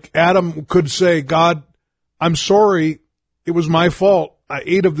 Like Adam could say, God, I'm sorry, it was my fault. I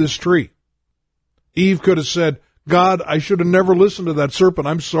ate of this tree. Eve could have said, God, I should have never listened to that serpent.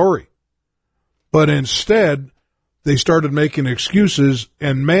 I'm sorry. But instead, they started making excuses,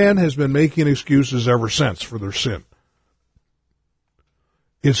 and man has been making excuses ever since for their sin.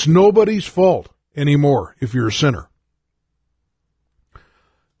 It's nobody's fault anymore if you're a sinner.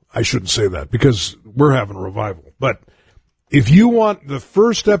 I shouldn't say that because we're having a revival. But if you want, the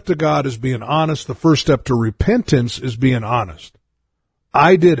first step to God is being honest. The first step to repentance is being honest.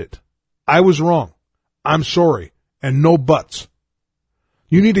 I did it. I was wrong. I'm sorry. And no buts.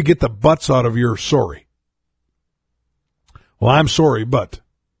 You need to get the buts out of your sorry. Well, I'm sorry, but.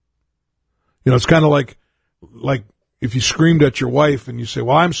 It's kind of like if you screamed at your wife and you say,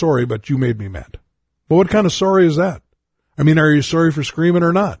 well, I'm sorry, but you made me mad. Well, what kind of sorry is that? Are you sorry for screaming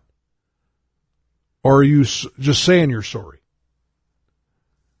or not? Or are you just saying you're sorry?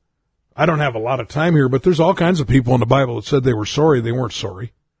 I don't have a lot of time here, but there's all kinds of people in the Bible that said they were sorry. They weren't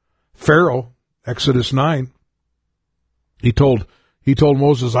sorry. Pharaoh, Exodus 9, he told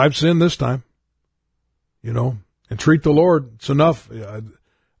Moses, I've sinned this time, and treat the Lord. It's enough.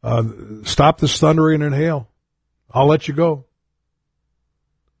 Stop this thundering and hail. I'll let you go.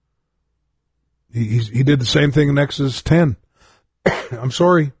 He did the same thing in Exodus 10. I'm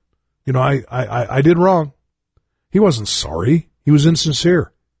sorry. I did wrong. He wasn't sorry. He was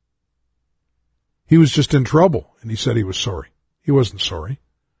insincere. He was just in trouble, and he said he was sorry. He wasn't sorry.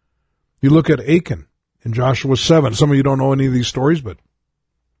 You look at Achan in Joshua 7. Some of you don't know any of these stories, but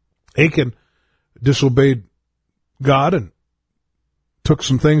Achan disobeyed God and took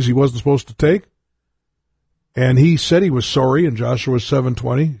some things he wasn't supposed to take. And he said he was sorry in Joshua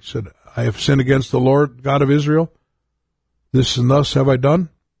 7:20. He said, I have sinned against the Lord God of Israel. This and thus have I done.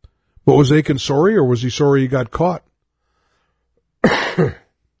 But was Achan sorry, or was he sorry he got caught?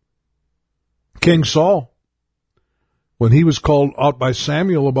 King Saul, when he was called out by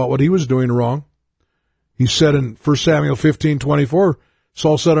Samuel about what he was doing wrong, he said in 1 Samuel 15:24,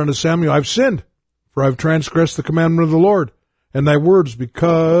 Saul said unto Samuel, I've sinned, for I've transgressed the commandment of the Lord and thy words,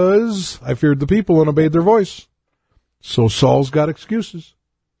 because I feared the people and obeyed their voice. So Saul's got excuses.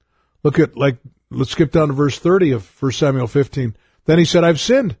 Let's skip down to verse 30 of 1 Samuel 15. Then he said, I've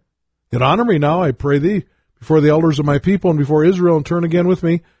sinned. Yet honor me now, I pray thee, before the elders of my people and before Israel, and turn again with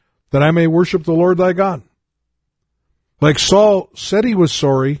me, that I may worship the Lord thy God. Like Saul said he was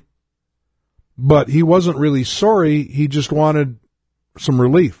sorry, but he wasn't really sorry. He just wanted some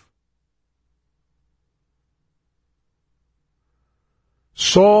relief.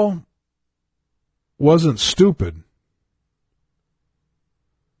 Saul wasn't stupid.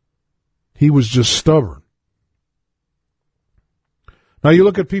 He was just stubborn. Now you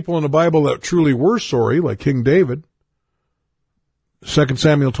look at people in the Bible that truly were sorry, like King David. 2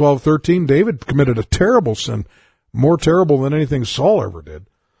 Samuel 12:13, David committed a terrible sin, more terrible than anything Saul ever did.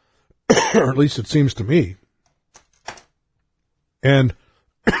 Or at least it seems to me. And,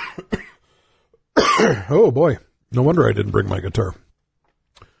 oh boy, no wonder I didn't bring my guitar.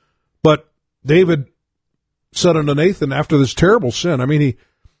 But David said unto Nathan after this terrible sin, I mean,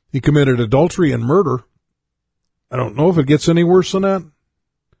 he committed adultery and murder. I don't know if it gets any worse than that.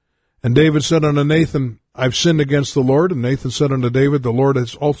 And David said unto Nathan, I've sinned against the Lord. And Nathan said unto David, the Lord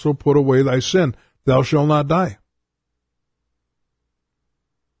has also put away thy sin. Thou shalt not die.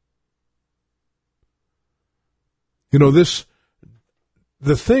 You know,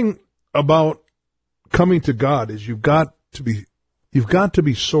 the thing about coming to God is you've got to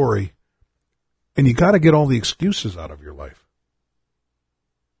be sorry, and you got to get all the excuses out of your life.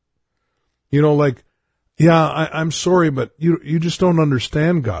 You know, like, yeah, I'm sorry, but you just don't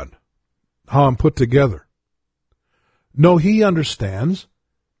understand God, how I'm put together. No, he understands.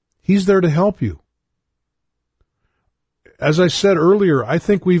 He's there to help you. As I said earlier, I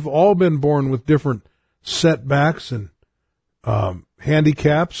think we've all been born with different setbacks and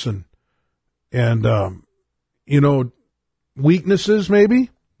handicaps and you know, weaknesses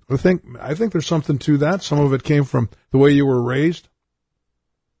maybe. I think there's something to that. Some of it came from the way you were raised.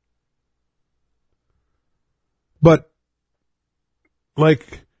 But,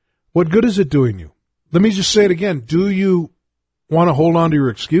 like, what good is it doing you? Let me just say it again. Do you want to hold on to your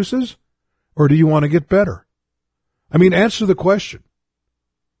excuses, or do you want to get better? I mean, answer the question.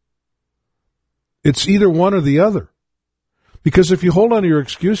 It's either one or the other. Because if you hold on to your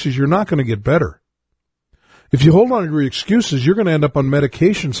excuses, you're not going to get better. If you hold on to your excuses, you're going to end up on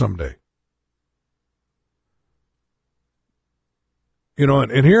medication someday. You know,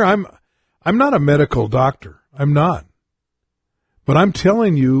 and here I'm not a medical doctor. I'm not. But I'm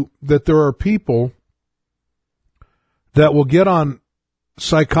telling you that there are people that will get on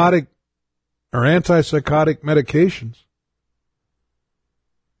psychotic or antipsychotic medications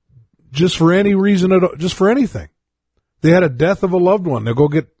just for any reason at all, just for anything. They had a death of a loved one. They'll go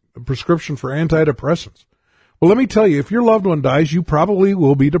get a prescription for antidepressants. Well, let me tell you, if your loved one dies, you probably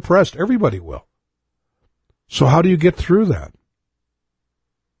will be depressed. Everybody will. So how do you get through that?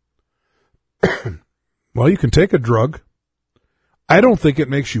 Well, you can take a drug. I don't think it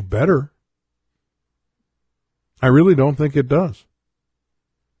makes you better. I really don't think it does.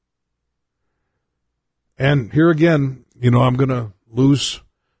 And here again, you know, I'm going to lose,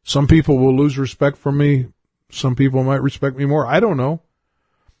 some people will lose respect for me. Some people might respect me more. I don't know.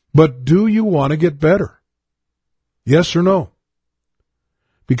 But do you want to get better? Yes or no?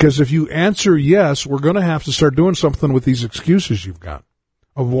 Because if you answer yes, we're going to have to start doing something with these excuses you've got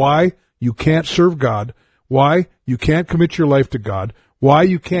of why you can't serve God, why you can't commit your life to God, why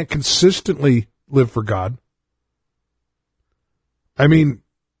you can't consistently live for God. I mean,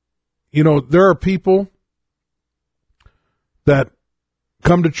 you know, there are people that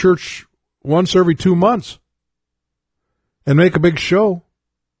come to church once every 2 months and make a big show,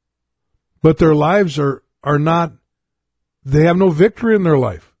 but their lives are not, they have no victory in their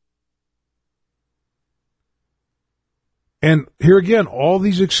life. And here again, all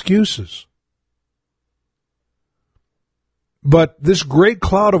these excuses. But this great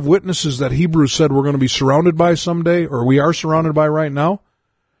cloud of witnesses that Hebrews said we're going to be surrounded by someday, or we are surrounded by right now,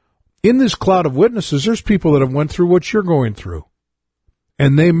 in this cloud of witnesses, there's people that have went through what you're going through,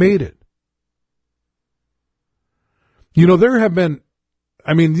 and they made it. You know, there have been,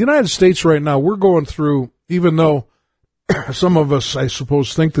 I mean, the United States right now, we're going through, even though some of us, I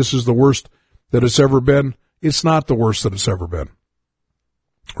suppose, think this is the worst that it's ever been, it's not the worst that it's ever been.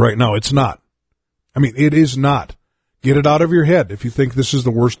 Right now, it's not. I mean, it is not. Get it out of your head if you think this is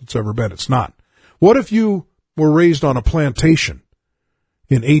the worst it's ever been. It's not. What if you were raised on a plantation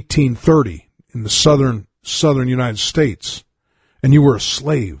in 1830 in the southern United States, and you were a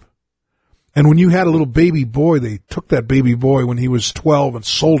slave? And when you had a little baby boy, they took that baby boy when he was 12 and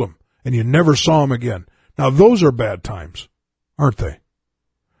sold him, and you never saw him again. Now, those are bad times, aren't they?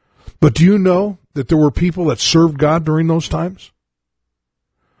 But do you know that there were people that served God during those times?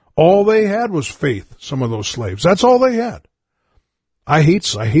 All they had was faith, some of those slaves. That's all they had. I hate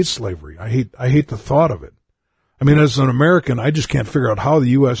slavery. I hate the thought of it. I mean, as an American, I just can't figure out how the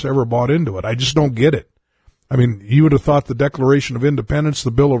U.S. ever bought into it. I just don't get it. I mean, you would have thought the Declaration of Independence,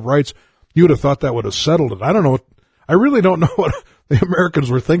 the Bill of Rights, you would have thought that would have settled it. I don't know. I really don't know what the Americans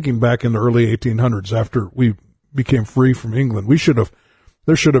were thinking back in the early 1800s after we became free from England.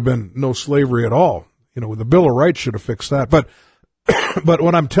 There should have been no slavery at all. You know, the Bill of Rights should have fixed that. But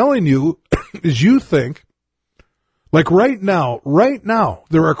what I'm telling you is you think, like right now,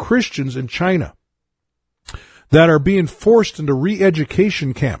 there are Christians in China that are being forced into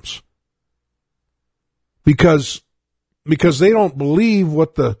re-education camps because they don't believe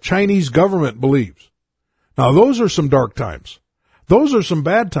what the Chinese government believes. Now, those are some dark times. Those are some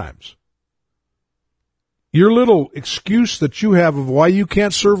bad times. Your little excuse that you have of why you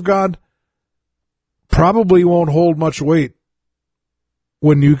can't serve God probably won't hold much weight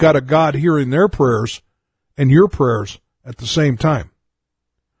when you got a God hearing their prayers and your prayers at the same time.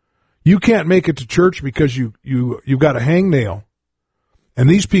 You can't make it to church because you've got a hangnail, and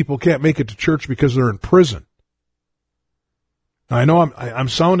these people can't make it to church because they're in prison. Now, I know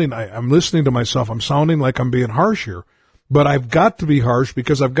I'm listening to myself. I'm sounding like I'm being harsh here, but I've got to be harsh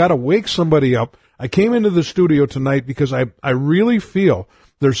because I've got to wake somebody up. I came into the studio tonight because I really feel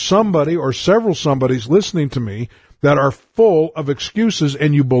there's somebody or several somebodies listening to me that are full of excuses,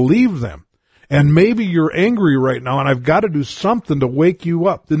 and you believe them. And maybe you're angry right now, and I've got to do something to wake you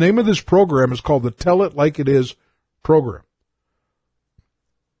up. The name of this program is called the Tell It Like It Is program.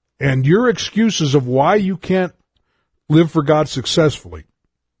 And your excuses of why you can't live for God successfully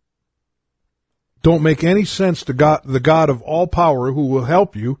don't make any sense to God, the God of all power, who will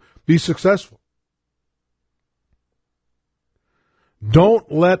help you be successful.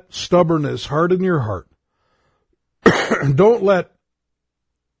 Don't let stubbornness harden your heart. Don't let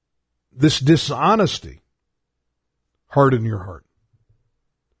this dishonesty harden your heart.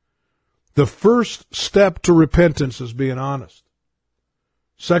 The first step to repentance is being honest.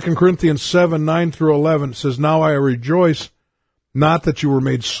 2 Corinthians 7:9-11 says, "Now I rejoice, not that you were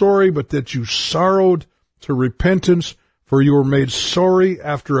made sorry, but that you sorrowed to repentance, for you were made sorry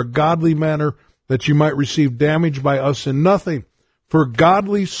after a godly manner, that you might receive damage by us in nothing. For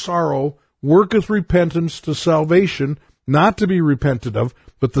godly sorrow worketh repentance to salvation, not to be repented of,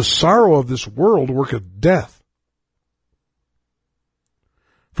 but the sorrow of this world worketh death.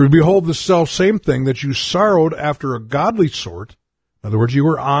 For behold, the selfsame thing that you sorrowed after a godly sort," in other words, you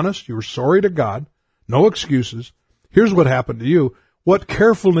were honest, you were sorry to God, no excuses. Here's what happened to you. What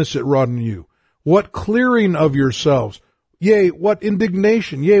carefulness it wrought in you. What clearing of yourselves. Yea, what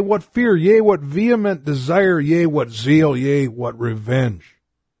indignation. Yea, what fear. Yea, what vehement desire. Yea, what zeal. Yea, what revenge.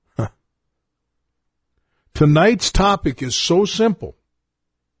 Tonight's topic is so simple.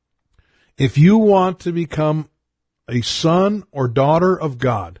 If you want to become a son or daughter of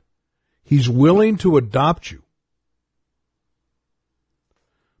God, He's willing to adopt you.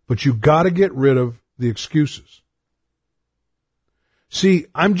 But you got to get rid of the excuses. See,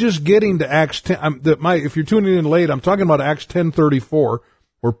 I'm just getting to Acts 10. If you're tuning in late, I'm talking about Acts 10:34,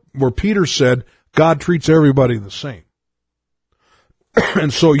 where Peter said God treats everybody the same.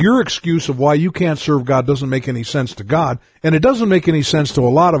 And so your excuse of why you can't serve God doesn't make any sense to God, and it doesn't make any sense to a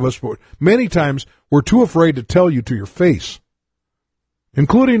lot of us, but many times we're too afraid to tell you to your face,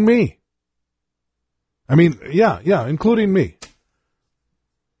 including me. I mean, yeah, including me.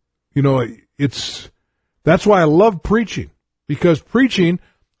 You know, that's why I love preaching, because preaching,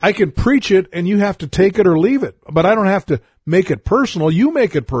 I can preach it and you have to take it or leave it, but I don't have to make it personal. You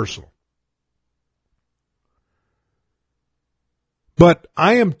make it personal. But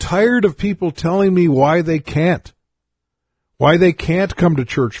I am tired of people telling me why they can't come to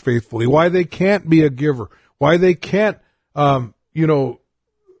church faithfully, why they can't be a giver, why they can't,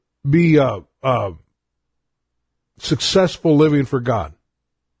 be successful living for God.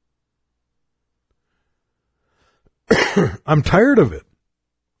 I'm tired of it,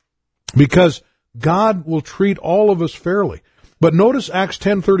 because God will treat all of us fairly. But notice Acts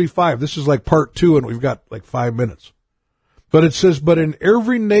 10:35. This is like part 2, and we've got like 5 minutes. But it says, "But in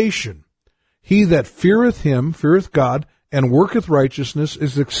every nation he that feareth him, feareth God, and worketh righteousness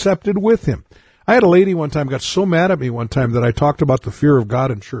is accepted with him." I had a lady one time got so mad at me one time that I talked about the fear of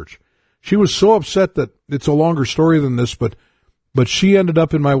God in church. She was so upset that it's a longer story than this, but she ended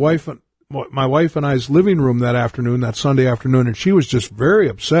up in my wife and I's living room that Sunday afternoon, and she was just very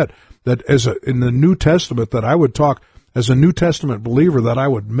upset that in the New Testament that I would talk as a New Testament believer, that I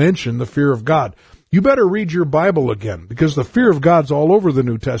would mention the fear of God. You better read your Bible again, because the fear of God's all over the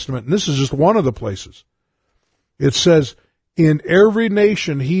New Testament, and this is just one of the places. It says, "In every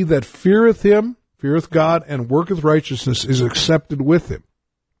nation he that feareth him, feareth God, and worketh righteousness is accepted with him."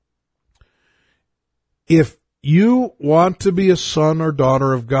 If you want to be a son or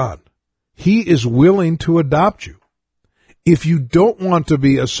daughter of God, He is willing to adopt you. If you don't want to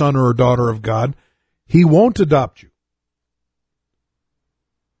be a son or a daughter of God, He won't adopt you.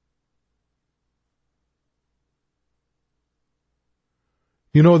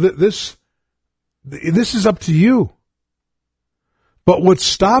 You know, this is up to you. But what's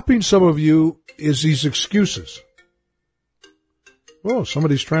stopping some of you is these excuses. Oh,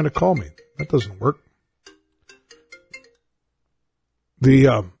 somebody's trying to call me. That doesn't work.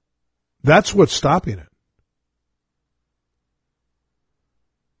 That's what's stopping it.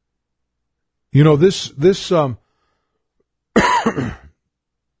 You know, this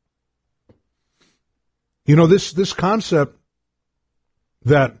concept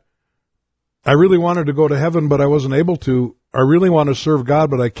that I really wanted to go to heaven, but I wasn't able to. I really want to serve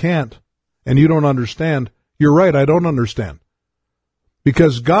God, but I can't. And you don't understand. You're right, I don't understand.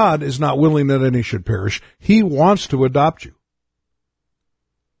 Because God is not willing that any should perish. He wants to adopt you.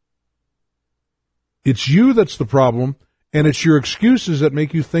 It's you that's the problem, and it's your excuses that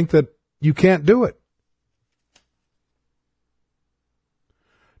make you think that you can't do it.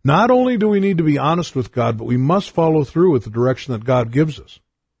 Not only do we need to be honest with God, but we must follow through with the direction that God gives us.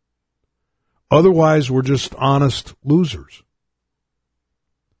 Otherwise, we're just honest losers.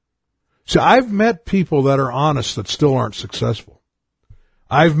 See, I've met people that are honest that still aren't successful.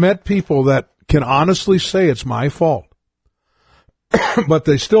 I've met people that can honestly say it's my fault, but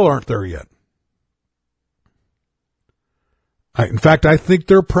they still aren't there yet. In fact, I think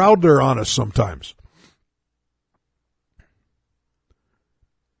they're proud they're honest sometimes.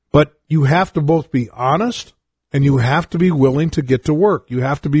 But you have to both be honest and you have to be willing to get to work. You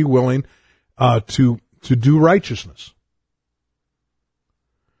have to be willing to do righteousness.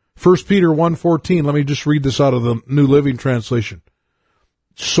 1 Peter 1:14, let me just read this out of the New Living Translation.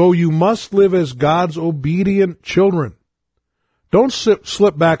 So you must live as God's obedient children. Don't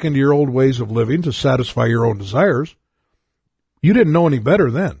slip back into your old ways of living to satisfy your own desires. You didn't know any better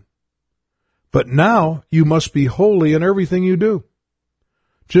then. But now you must be holy in everything you do.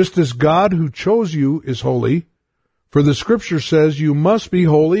 Just as God who chose you is holy, for the Scripture says you must be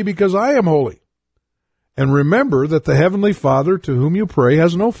holy because I am holy. And remember that the Heavenly Father to whom you pray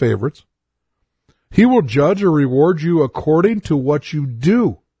has no favorites. He will judge or reward you according to what you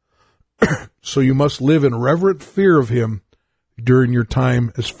do. So you must live in reverent fear of Him during your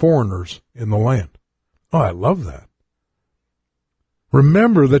time as foreigners in the land. Oh, I love that.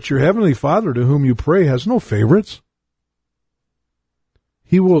 Remember that your Heavenly Father to whom you pray has no favorites.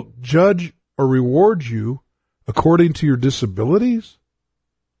 He will judge or reward you according to your disabilities?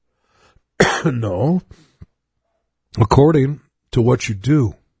 No. According to what you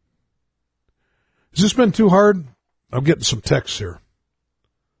do. Has this been too hard? I'm getting some texts here.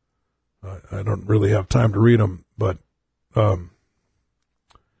 I don't really have time to read them, but,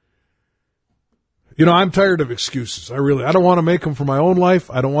 I'm tired of excuses. I don't want to make them for my own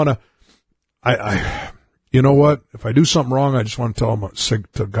life. I don't want to, you know what? If I do something wrong, I just want to tell him,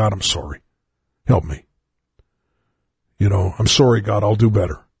 to God, I'm sorry. Help me. I'm sorry, God, I'll do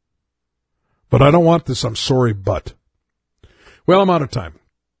better. But I don't want this, I'm sorry, but. Well, I'm out of time.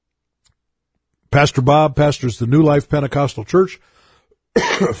 Pastor Bob pastors the New Life Pentecostal Church,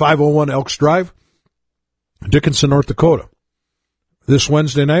 501 Elks Drive, Dickinson, North Dakota. This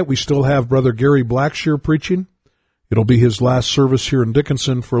Wednesday night, we still have Brother Gary Blackshear preaching. It'll be his last service here in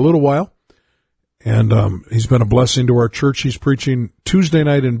Dickinson for a little while. And he's been a blessing to our church. He's preaching Tuesday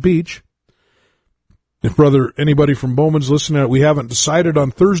night in Beach. If anybody from Bowman's listening, we haven't decided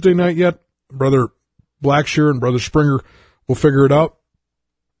on Thursday night yet. Brother Blackshear and Brother Springer will figure it out.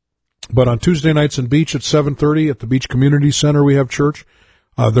 But on Tuesday nights in Beach at 7:30 at the Beach Community Center, we have church.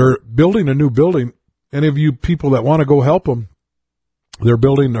 They're building a new building. Any of you people that want to go help them, they're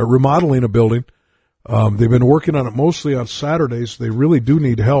remodeling a building. They've been working on it mostly on Saturdays. They really do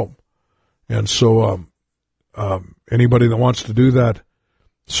need help. And so anybody that wants to do that,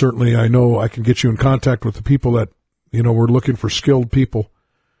 certainly I know I can get you in contact with the people that, we're looking for skilled people.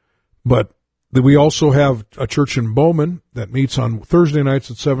 But we also have a church in Bowman that meets on Thursday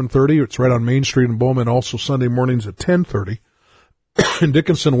nights at 7:30. It's right on Main Street in Bowman. Also Sunday mornings at 10:30. In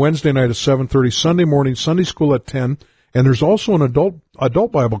Dickinson, Wednesday night at 7:30. Sunday morning, Sunday school at 10. And there's also an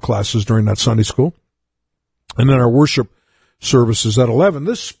adult Bible classes during that Sunday school. And then our worship services at 11.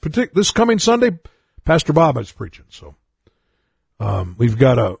 This coming Sunday, Pastor Bob is preaching. So we've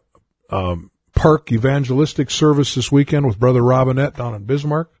got a park evangelistic service this weekend with Brother Robinette down in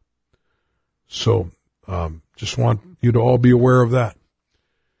Bismarck. So just want you to all be aware of that.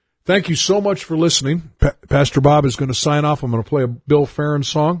 Thank you so much for listening. Pastor Bob is going to sign off. I'm going to play a Bill Farron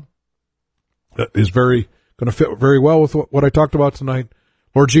song that is very going to fit very well with what I talked about tonight.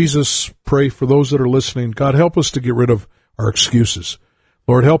 Lord Jesus, pray for those that are listening. God, help us to get rid of our excuses.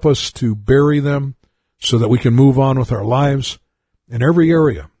 Lord, help us to bury them so that we can move on with our lives in every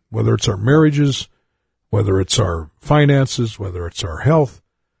area, whether it's our marriages, whether it's our finances, whether it's our health,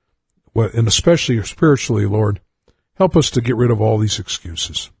 and especially spiritually, Lord. Help us to get rid of all these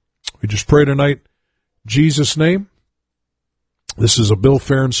excuses. We just pray tonight, in Jesus' name. This is a Bill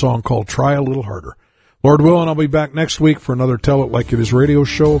Farron song called Try a Little Harder. Lord willing, I'll be back next week for another Tell It Like It Is radio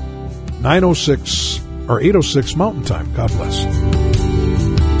show, 9:06 or 8:06 Mountain Time. God bless.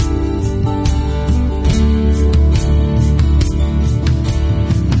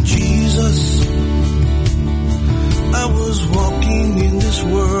 Jesus, I was walking in this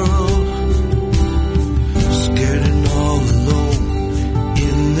world, scared and all alone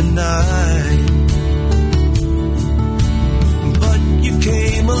in the night. But you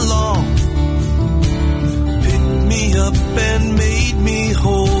came along, picked me up and made me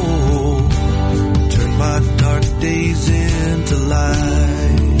whole, turned my dark days into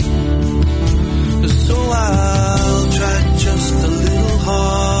light. So I'll try just a little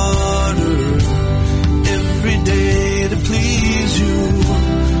harder every day to please you.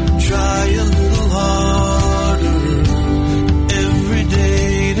 Try a little harder every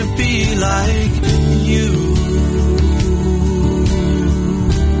day to be like you.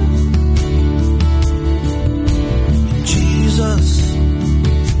 Jesus,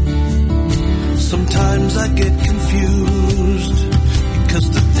 sometimes I get confused because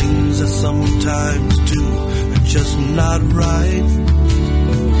the things I sometimes do are just not right.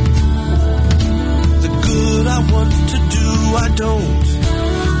 The good I want to do, I don't.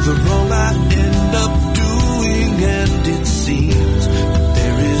 The wrong I end up doing, and it seems that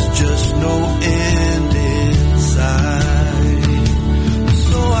there is just no end in sight.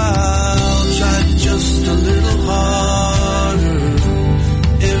 So I'll try just a little harder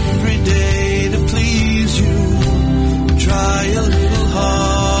every day to please you. Try a little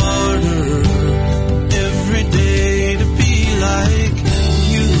harder every day to be like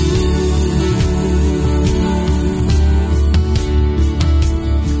you.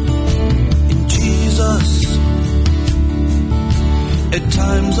 In Jesus, at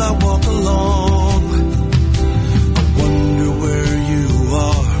times I walk along, I wonder where you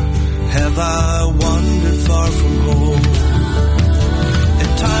are. Have I wandered far from home?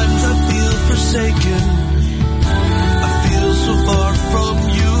 At times I feel forsaken, I feel so far from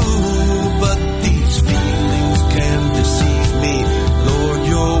you, but these feelings can deceive me. Lord,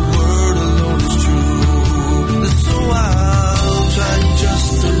 your word alone is true. So I'll try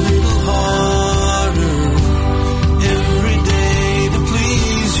just a little harder every day to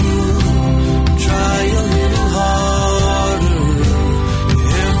please you. Try a little harder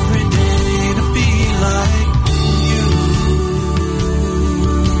every day to be like you.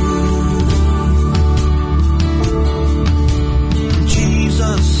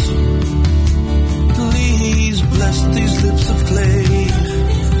 Jesus, please bless these lips of clay.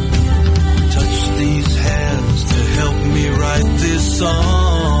 Touch these hands to help me write this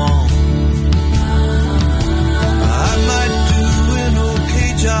song. I might do an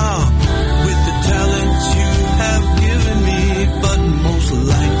okay job with the talents you have given me, but most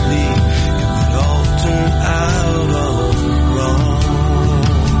likely it would all turn out all wrong.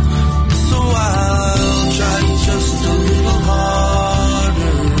 So I'll try just a little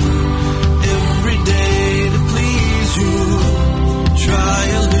harder every day to please you. Try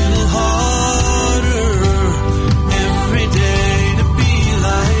a little harder every day to be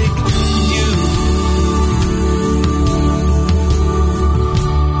like you.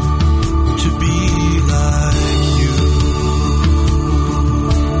 To be like you.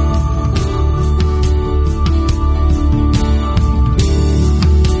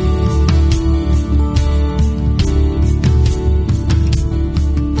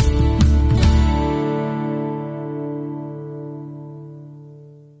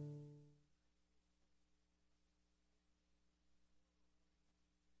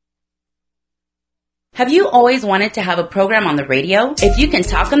 Have you always wanted to have a program on the radio? If you can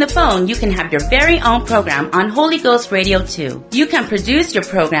talk on the phone, you can have your very own program on Holy Ghost Radio 2. You can produce your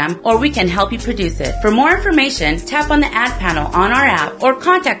program, or we can help you produce it. For more information, tap on the ad panel on our app or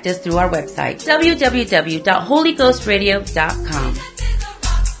contact us through our website, www.holyghostradio.com.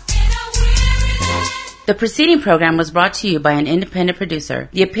 The preceding program was brought to you by an independent producer.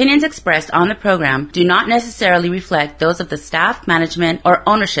 The opinions expressed on the program do not necessarily reflect those of the staff, management, or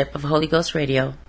ownership of Holy Ghost Radio.